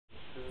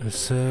A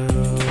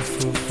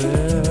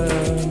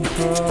self-fulfilling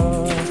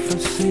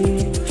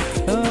prophecy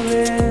of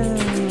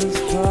endless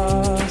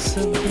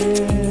possibility.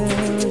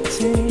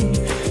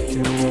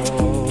 You're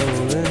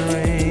rolling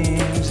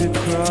rains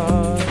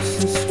across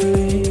the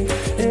screen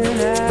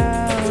in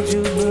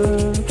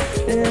algebra,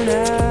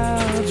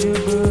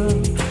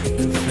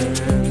 the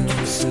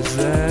fences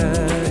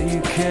that you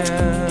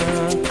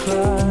cannot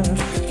climb,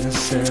 the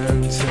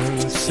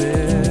sentences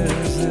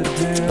that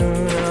do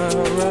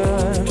not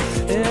rhyme,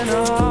 and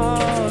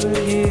all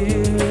that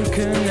you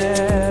can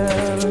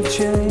never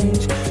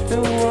change. The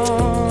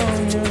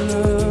one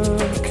you're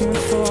looking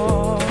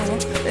for,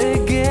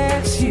 it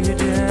gets you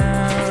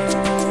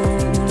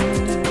down,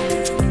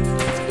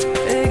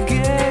 it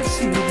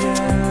gets you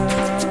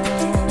down.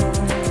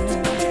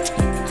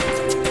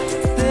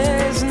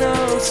 There's no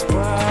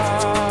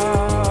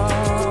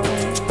spark,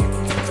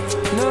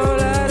 no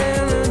light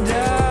in the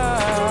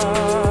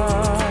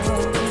dark.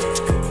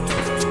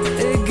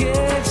 It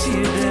gets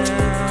you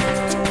down,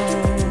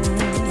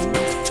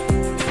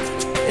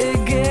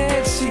 it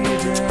gets you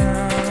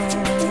down.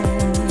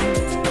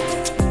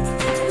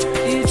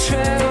 You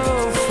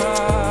travel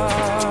far,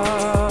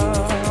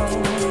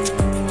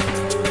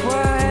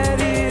 what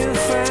have you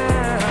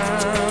found?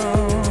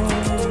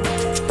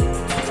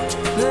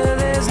 That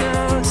there's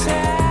no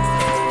time,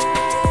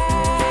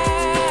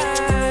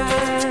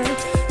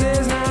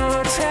 there's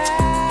no time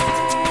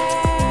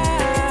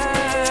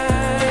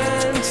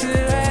to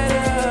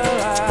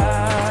analyze,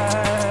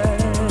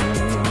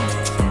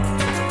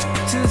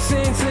 to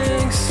think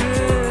things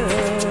through,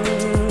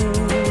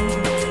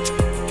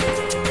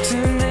 to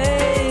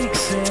make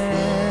sense.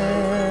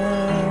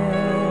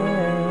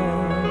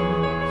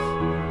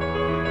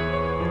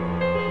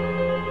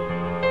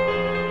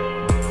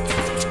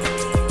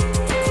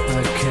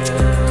 Like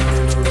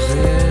candles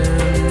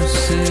in the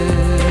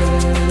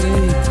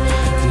city,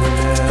 you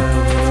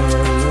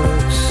never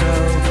look so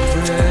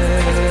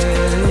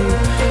pretty.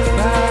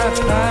 By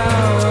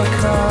power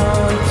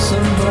cuts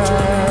and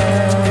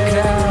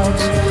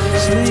blackouts,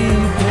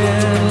 sleeping